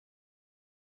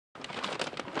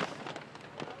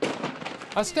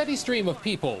A steady stream of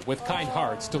people with kind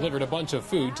hearts delivered a bunch of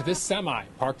food to this semi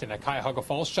parked in a Cuyahoga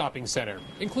Falls shopping center,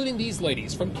 including these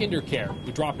ladies from KinderCare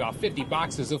who dropped off 50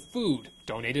 boxes of food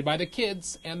donated by the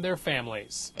kids and their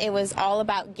families. It was all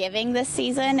about giving this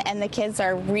season, and the kids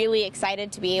are really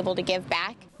excited to be able to give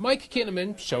back. Mike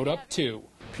Kinnaman showed up too.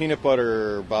 Peanut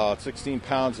butter, about 16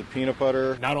 pounds of peanut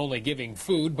butter. Not only giving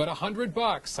food, but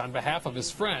 $100 on behalf of his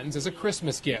friends as a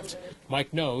Christmas gift.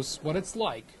 Mike knows what it's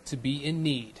like to be in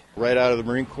need. Right out of the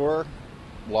Marine Corps,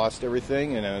 lost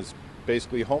everything, and I was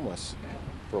basically homeless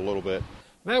for a little bit.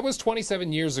 That was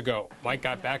 27 years ago. Mike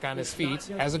got back on his feet,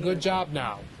 has a good job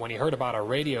now. When he heard about a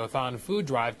Radiothon food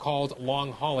drive called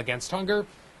Long Haul Against Hunger,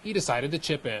 he decided to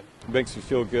chip in. It makes me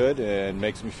feel good, and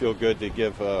makes me feel good to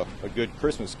give a good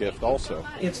Christmas gift also.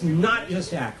 It's not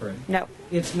just Akron. No.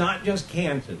 It's not just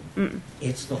Canton.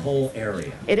 It's the whole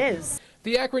area. It is.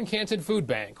 The Akron Canton Food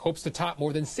Bank hopes to top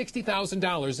more than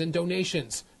 $60,000 in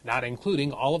donations, not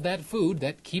including all of that food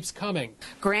that keeps coming.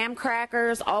 Graham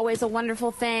crackers, always a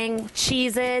wonderful thing.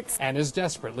 Cheez-Its. And is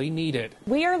desperately needed.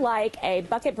 We are like a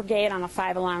bucket brigade on a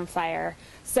 5-alarm fire.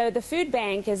 So the food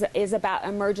bank is about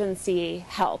emergency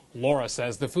help. Laura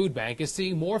says the food bank is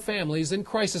seeing more families in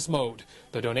crisis mode.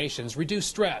 The donations reduce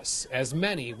stress, as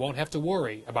many won't have to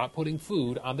worry about putting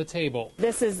food on the table.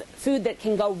 This is food that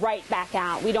can go right back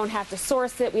out. We don't have to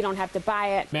source it. We don't have to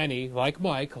buy it. Many, like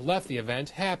Mike, left the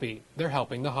event happy. They're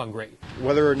helping the hungry.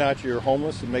 Whether or not you're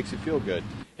homeless, it makes you feel good.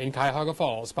 In Cuyahoga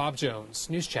Falls, Bob Jones,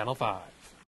 News Channel 5.